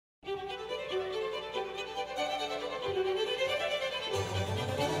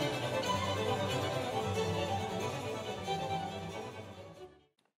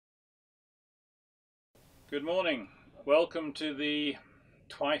good morning. Welcome to the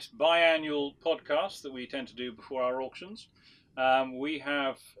twice biannual podcast that we tend to do before our auctions. We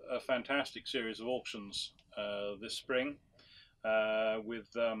have a fantastic series of auctions this spring. We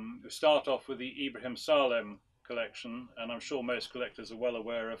start off with the Ibrahim Salem collection, and I'm sure most collectors are well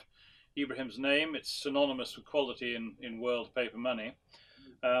aware of Ibrahim's name. It's synonymous with quality in world paper money.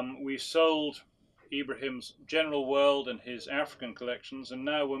 We sold Ibrahim's General World and his African collections, and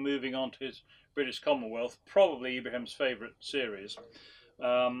now we're moving on to his British Commonwealth, probably Ibrahim's favourite series.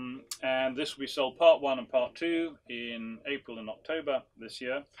 And this will be sold part 1 and part 2 in April and October this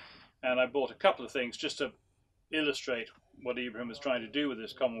year. And I bought a couple of things just to illustrate what Ibrahim was trying to do with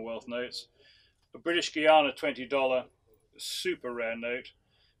his Commonwealth notes. A British Guiana $20 super rare note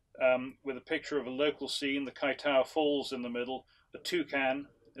with a picture of a local scene, the Kaitau Falls in the middle, a toucan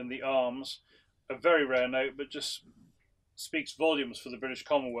in the arms. A very rare note, but just speaks volumes for the British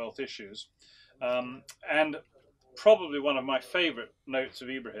Commonwealth issues. And probably one of my favourite notes of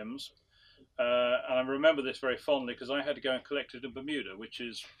Ibrahim's, and I remember this very fondly because I had to go and collect it in Bermuda, which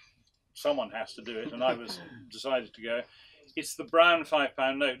is, someone has to do it, and I was decided to go. It's the brown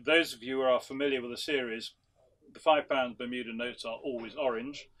 £5 note. Those of you who are familiar with the series, the £5 Bermuda notes are always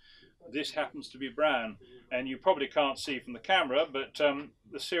orange. This happens to be brown, and you probably can't see from the camera, but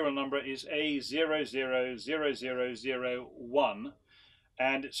the serial number is A000001,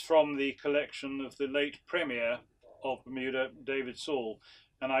 and it's from the collection of the late Premier of Bermuda, David Saul.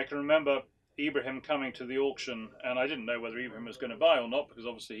 And I can remember Ibrahim coming to the auction, and I didn't know whether Ibrahim was going to buy or not, because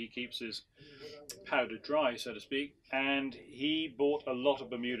obviously he keeps his powder dry, so to speak, and he bought a lot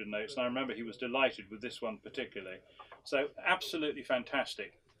of Bermuda notes, and I remember he was delighted with this one particularly. So absolutely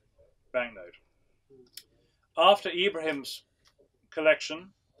fantastic banknote. After Ibrahim's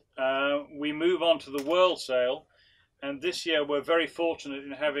collection, we move on to the world sale, and this year we're very fortunate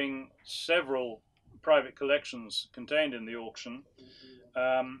in having several private collections contained in the auction,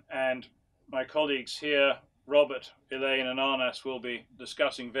 and my colleagues here, Robert, Elaine and Arnas, will be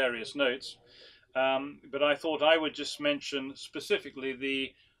discussing various notes, but I thought I would just mention specifically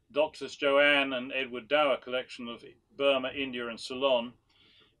the Doctors Joanne and Edward Dauer collection of Burma, India and Ceylon.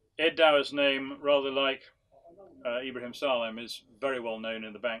 Ed Dauer's name, rather like Ibrahim Salem, is very well known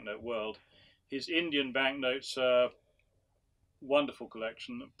in the banknote world. His Indian banknotes are wonderful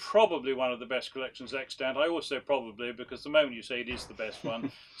collection, probably one of the best collections extant. I always say probably because the moment you say it is the best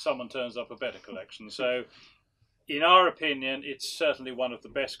one, someone turns up a better collection. So in our opinion, it's certainly one of the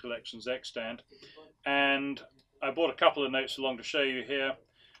best collections extant. And I bought a couple of notes along to show you here.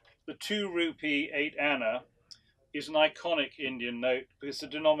 The 2 rupee 8 anna is an iconic Indian note because the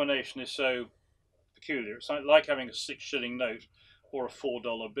denomination is so peculiar. It's like having a 6 shilling note or a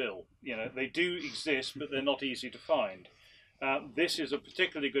 $4 bill. You know, they do exist, but they're not easy to find. This is a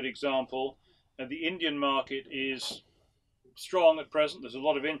particularly good example. The Indian market is strong at present. There's a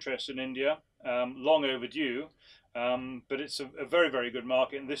lot of interest in India, long overdue, but it's a very, very good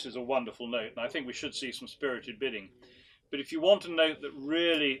market, and this is a wonderful note, and I think we should see some spirited bidding. But if you want a note that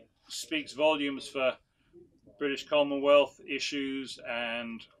really speaks volumes for British Commonwealth issues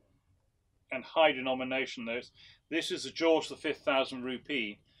and high denomination notes, this is a George V 1000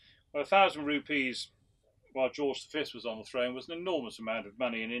 rupee. Well, 1000 rupees, while George V was on the throne, was an enormous amount of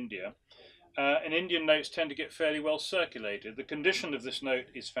money in India. And Indian notes tend to get fairly well circulated. The condition of this note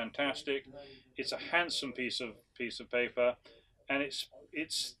is fantastic. It's a handsome piece of paper, and it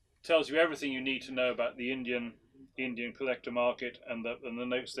tells you everything you need to know about the Indian collector market and the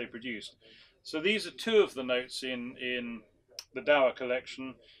notes they produce. So these are 2 of the notes in the Dauer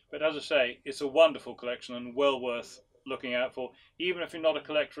collection, but as I say, it's a wonderful collection and well worth looking out for, even if you're not a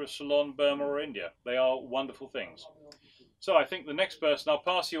collector of Ceylon, Burma or India. They are wonderful things. So I think the next person, I'll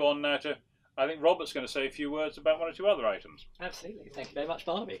pass you on now to, I think Robert's going to say a few words about 1 or 2 other items. Absolutely. Thank you very much,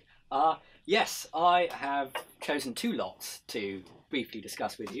 Barnaby. Yes, I have chosen 2 lots to briefly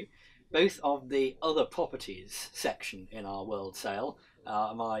discuss with you, both of the other properties section in our world sale.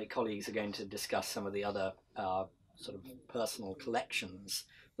 My colleagues are going to discuss some of the other sort of personal collections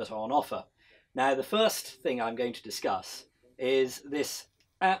that are on offer. Now, the first thing I'm going to discuss is this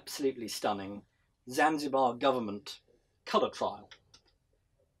absolutely stunning Zanzibar government colour trial.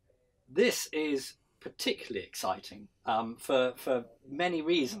 This is particularly exciting for many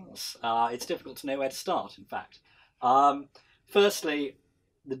reasons. It's difficult to know where to start, in fact. Firstly,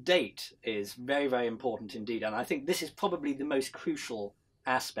 the date is very, very important indeed, and I think this is probably the most crucial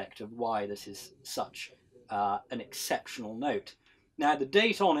aspect of why this is such an exceptional note. Now, the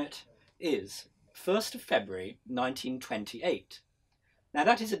date on it is 1st of February 1928. Now,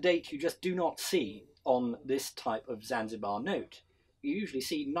 that is a date you just do not see on this type of Zanzibar note. You usually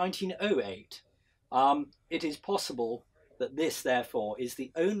see 1908 It is possible that this, therefore, is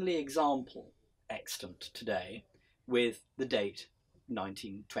the only example extant today with the date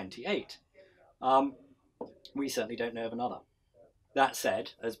 1928. We certainly don't know of another. That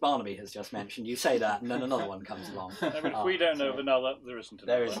said, as Barnaby has just mentioned, you say that and then another one comes along. I mean, if we don't know of another, there isn't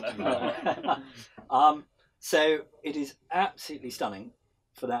another. There isn't another. So it is absolutely stunning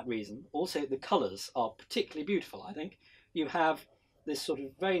for that reason. Also, the colours are particularly beautiful, I think. You have this sort of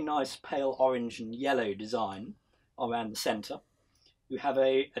very nice pale orange and yellow design around the centre. You have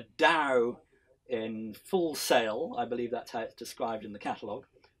a Dauer in full sail, I believe that's how it's described in the catalogue,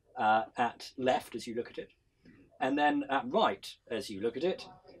 at left as you look at it. And then at right, as you look at it,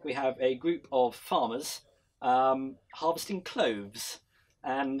 we have a group of farmers harvesting cloves.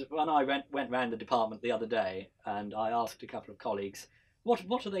 And when I went round the department the other day and I asked a couple of colleagues,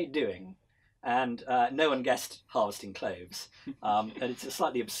 what are they doing? And no one guessed harvesting cloves. And it's a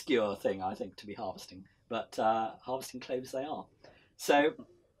slightly obscure thing, I think, to be harvesting. But harvesting cloves they are. So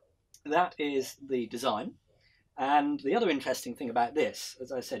that is the design. And the other interesting thing about this,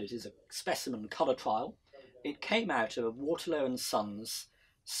 as I said, it is a specimen colour trial. It came out of Waterlow and Sons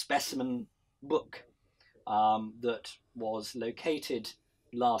specimen book that was located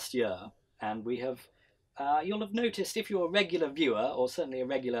last year. And we have, you'll have noticed, if you're a regular viewer, or certainly a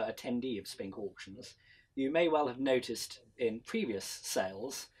regular attendee of Spink auctions, you may well have noticed in previous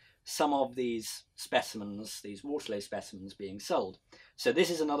sales some of these specimens, these Waterlow specimens, being sold. So this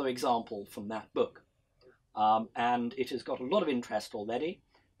is another example from that book. And it has got a lot of interest already,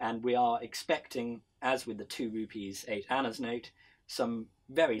 and we are expecting, as with the 2 rupees 8 annas note, some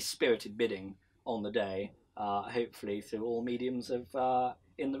very spirited bidding on the day, hopefully through all mediums of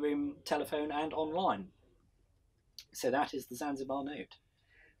in the room, telephone and online. So that is the Zanzibar note.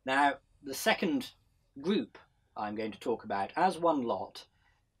 Now, the second group I'm going to talk about, as one lot,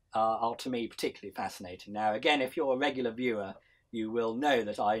 are to me particularly fascinating. Now, again, if you're a regular viewer, you will know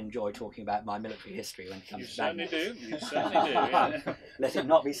that I enjoy talking about my military history when it comes to banknotes. You certainly do. Yeah. Let it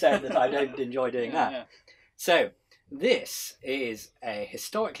not be said that I don't enjoy doing that. Yeah. So, this is a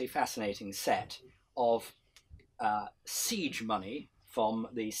historically fascinating set of siege money from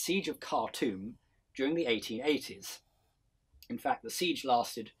the Siege of Khartoum during the 1880s. In fact, the siege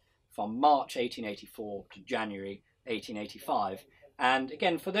lasted from March 1884 to January 1885. And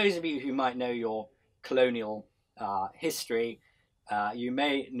again, for those of you who might know your colonial history, you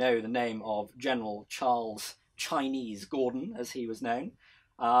may know the name of General Charles Chinese Gordon, as he was known,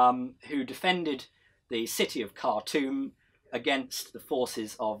 who defended the city of Khartoum against the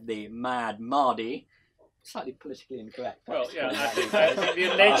forces of the Mad Mahdi. Slightly politically incorrect. Well, yeah,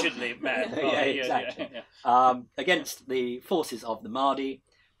 the allegedly Mad Mahdi. Yeah, exactly. Against the forces of the Mahdi,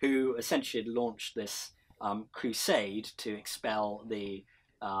 who essentially had launched this crusade to expel the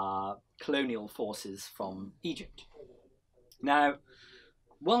colonial forces from Egypt. Now,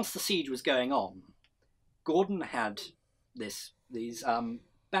 whilst the siege was going on, Gordon had these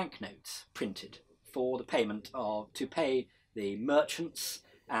banknotes printed for the payment to pay the merchants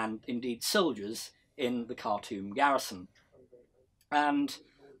and indeed soldiers in the Khartoum garrison. And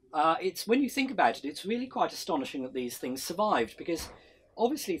it's, when you think about it, it's really quite astonishing that these things survived, because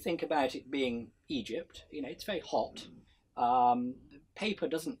obviously think about it being Egypt, you know, it's very hot. Paper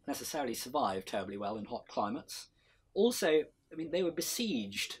doesn't necessarily survive terribly well in hot climates. Also, I mean, they were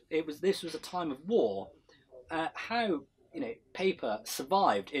besieged. This was a time of war. How, you know, paper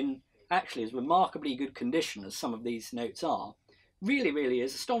survived in actually as remarkably good condition as some of these notes are, really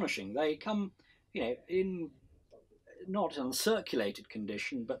is astonishing. They come, you know, in not uncirculated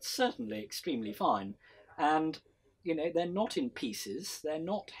condition, but certainly extremely fine. And, you know, they're not in pieces, they're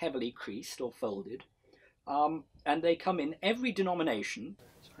not heavily creased or folded, and they come in every denomination.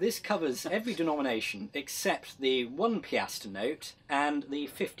 This covers every denomination except the 1 piastre note and the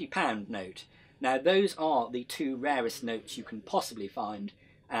 £50 note. Now, those are the 2 rarest notes you can possibly find,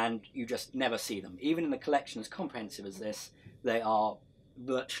 and you just never see them. Even in a collection as comprehensive as this, they are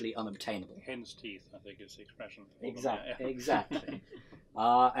virtually unobtainable. Hen's teeth, I think is the expression. Exactly.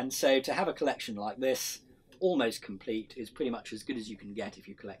 And so to have a collection like this, almost complete, is pretty much as good as you can get if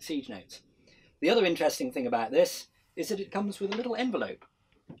you collect siege notes. The other interesting thing about this is that it comes with a little envelope,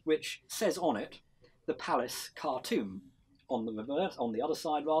 which says on it, the Palace Khartoum, on the reverse, on the other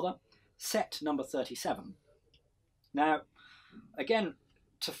side rather, set number 37. Now, again,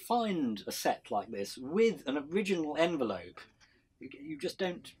 to find a set like this with an original envelope, you just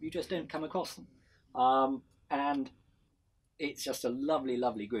don't come across them, and it's just a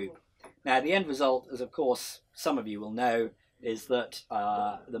lovely group. Now, the end result, as of course some of you will know, is that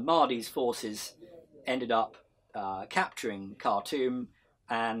the Mahdi's forces ended up capturing Khartoum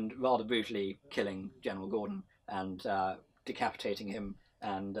and rather brutally killing General Gordon and decapitating him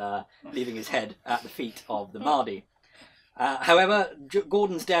and leaving his head at the feet of the Mahdi. However,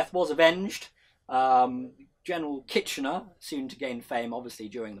 Gordon's death was avenged. General Kitchener, soon to gain fame obviously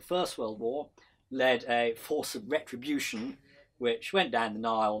during the First World War, led a force of retribution which went down the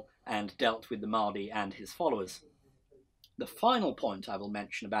Nile and dealt with the Mahdi and his followers. The final point I will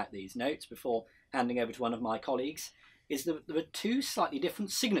mention about these notes before handing over to one of my colleagues is that there are two slightly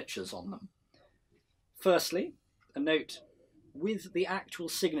different signatures on them. Firstly, a note with the actual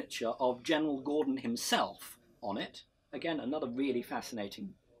signature of General Gordon himself on it. Again, another really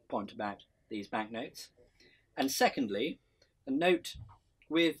fascinating point about these banknotes. And secondly, a note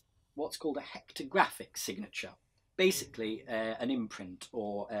with what's called a hectographic signature, basically an imprint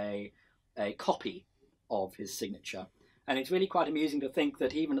or a copy of his signature. And it's really quite amusing to think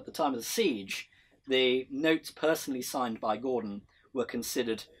that even at the time of the siege, the notes personally signed by Gordon were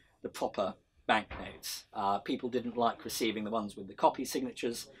considered the proper banknotes. People didn't like receiving the ones with the copy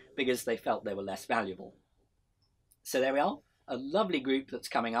signatures because they felt they were less valuable. So there we are, a lovely group that's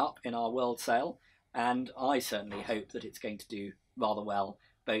coming up in our world sale, and I certainly hope that it's going to do rather well,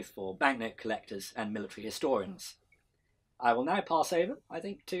 both for banknote collectors and military historians. I will now pass over, I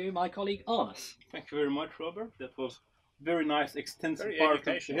think, to my colleague Arnus. Thank you very much, Robert. That was very nice, extensive Very part of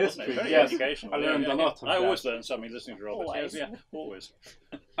the educational, wasn't it? history. Very Yes, educational. I learned a lot of I that. always learn something listening to Robert. Always. Yes, yeah, always.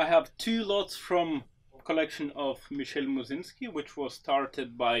 I have two lots from collection of Michel Muszynski, which was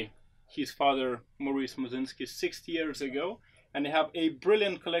started by his father Maurice Muszynski 60 years ago, and I have a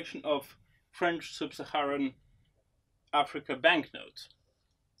brilliant collection of French Sub-Saharan Africa banknotes.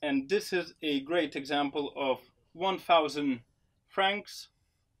 And this is a great example of 1,000 francs,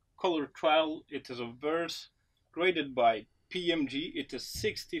 color trial. It is a verse graded by PMG. It is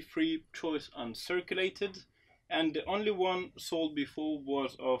 63 choice uncirculated, and the only one sold before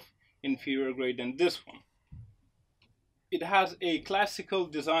was of inferior grade than this one. It has a classical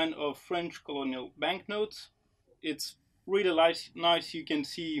design of French colonial banknotes. It's really nice. You can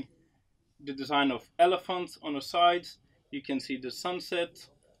see the design of elephants on the sides. You can see the sunset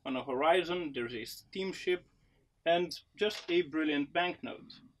on the horizon. There's a steamship, and just a brilliant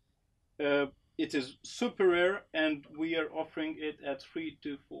banknote. It is super rare, and we are offering it at £3,000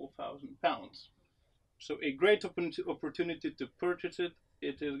 to £4,000. So a great opportunity to purchase it.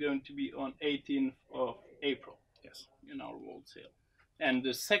 It is going to be on 18th of April. Yes, in our world sale. And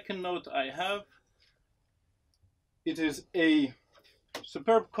the second note I have, it is a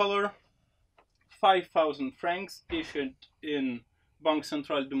superb color, 5,000 francs, issued in Banque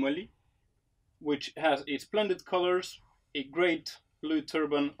Centrale du Mali, which has a splendid colors, a great blue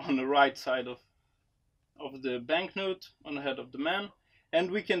turban on the right side of the banknote on the head of the man, and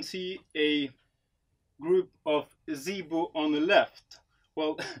we can see a group of zebu on the left.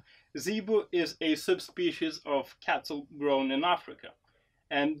 Well, zebu is a subspecies of cattle grown in Africa,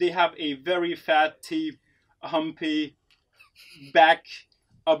 and they have a very fatty, humpy back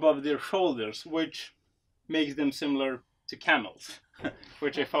above their shoulders, which makes them similar to camels,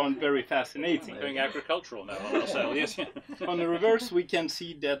 which I found very fascinating. going agricultural now on our sale. Yes. On the reverse, we can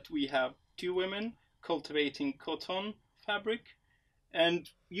see that we have two women cultivating cotton fabric, and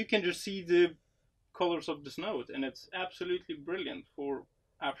you can just see the colors of this note, and it's absolutely brilliant for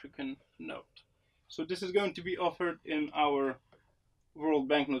African note. So this is going to be offered in our World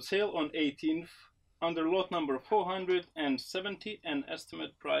Banknote sale on 18th under lot number 470, and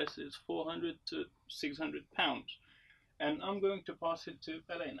estimate price is 400 to 600 pounds. And I'm going to pass it to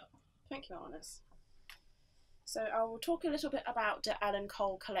Elena. Thank you, Arnus. So I will talk a little bit about the Alan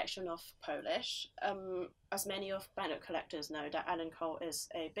Cole collection of Polish. As many of banknote collectors know, that Alan Cole is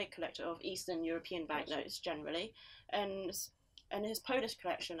a big collector of Eastern European banknotes generally, and his Polish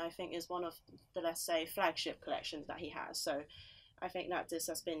collection, I think, is one of the, let's say, flagship collections that he has. So I think that this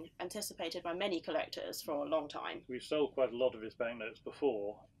has been anticipated by many collectors for a long time. We've sold quite a lot of his banknotes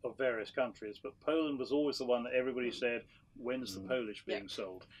before of various countries, but Poland was always the one that everybody said, when's the Polish being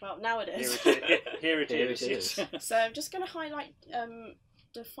sold? Well, now it is. Here it is. Yes. So I'm just going to highlight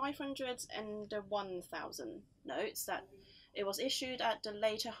the 500 and the 1,000 notes that it was issued at the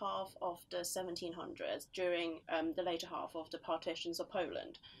later half of the 1700s during the later half of the partitions of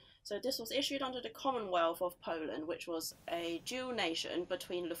Poland. So this was issued under the Commonwealth of Poland, which was a dual nation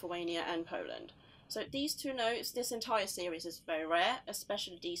between Lithuania and Poland. So these two notes, this entire series is very rare,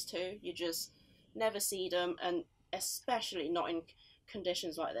 especially these two. You just never see them, and especially not in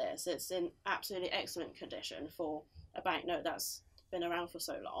conditions like this. It's in absolutely excellent condition for a banknote that's been around for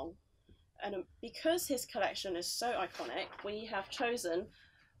so long. And because his collection is so iconic, we have chosen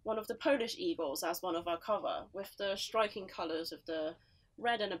one of the Polish eagles as one of our cover, with the striking colours of the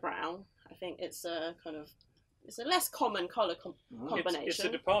red and a brown. I think it's a kind of less common colour combination. It's a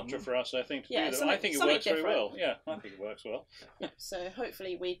departure for us, I think, to do that. I think it something works very different. well. Yeah, I think it works well. Yeah, so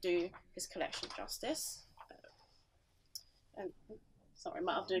hopefully we do his collection justice. And sorry, I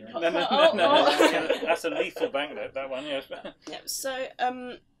might have to cut. Yeah, that's a lethal banknote, that one. Yes. Yeah.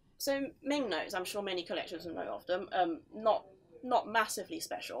 So Ming notes, I'm sure many collectors will know of them. Not massively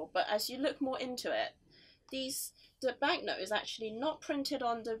special, but as you look more into it, the banknote is actually not printed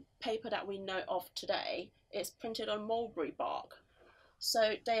on the paper that we know of today. It's printed on mulberry bark.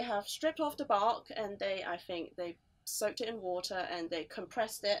 So they have stripped off the bark, and I think they soaked it in water, and they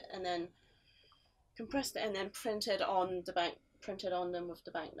compressed it, and then printed on them with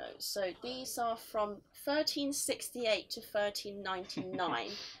the banknotes. So these are from 1368 to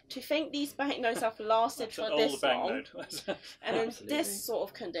 1399. To think these banknotes have lasted for this long, and in this sort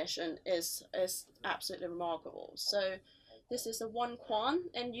of condition is absolutely remarkable. So this is a 1 kwan,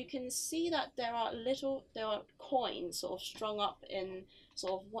 and you can see that there are coins sort of strung up in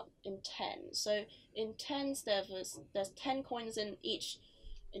in tens. So in tens there's 10 coins in each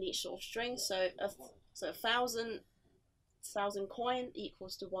sort of string. So 1,000 coin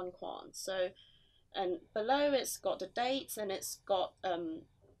equals to 1 kwan. So, and below it's got the dates, and it's got and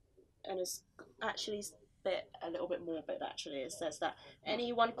it's actually a little bit morbid. Actually, it says that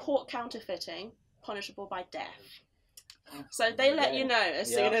anyone caught counterfeiting punishable by death. So they let you know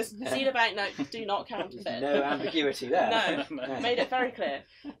as soon as you see the banknote, do not counterfeit. No ambiguity there. No, made it very clear.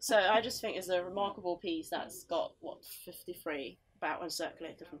 So I just think it's a remarkable piece that's got 53 about and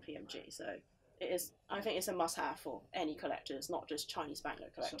circulated from PMG. So I think it's a must-have for any collectors, not just Chinese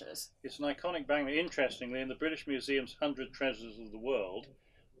banknote collectors. It's an iconic banknote. Interestingly, in the British Museum's 100 Treasures of the World,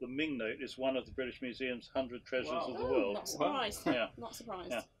 the Ming note is one of the British Museum's 100 Treasures of the World. Not surprised. Yeah. Not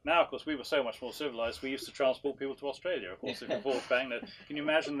surprised. Yeah. Now, of course, we were so much more civilised. We used to transport people to Australia, of course, if we bought banknote. Can you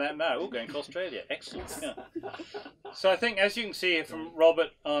imagine that now? Oh, going to Australia. Excellent. Yeah. So I think, as you can see here from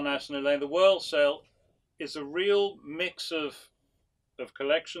Robert Arnaz and Elaine, the World Sale is a real mix of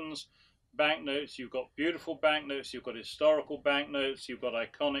collections. Banknotes, you've got beautiful banknotes, you've got historical banknotes, you've got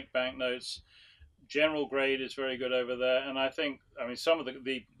iconic banknotes. General grade is very good over there, and I mean some of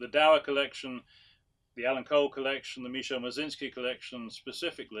the Dauer collection, the Alan Cole collection, the Michel Muszynski collection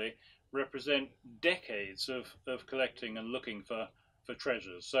specifically represent decades of collecting and looking for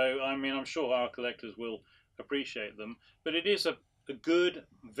treasures. So I mean, I'm sure our collectors will appreciate them, but it is a good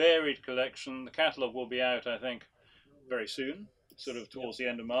varied collection. The catalogue will be out, I think, very soon, sort of towards the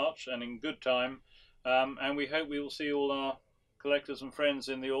end of March, and in good time, and we hope we will see all our collectors and friends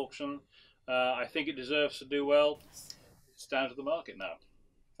in the auction. I think it deserves to do well. It's down to the market now.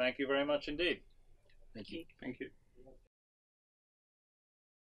 Thank you very much indeed. Thank you. Thank you.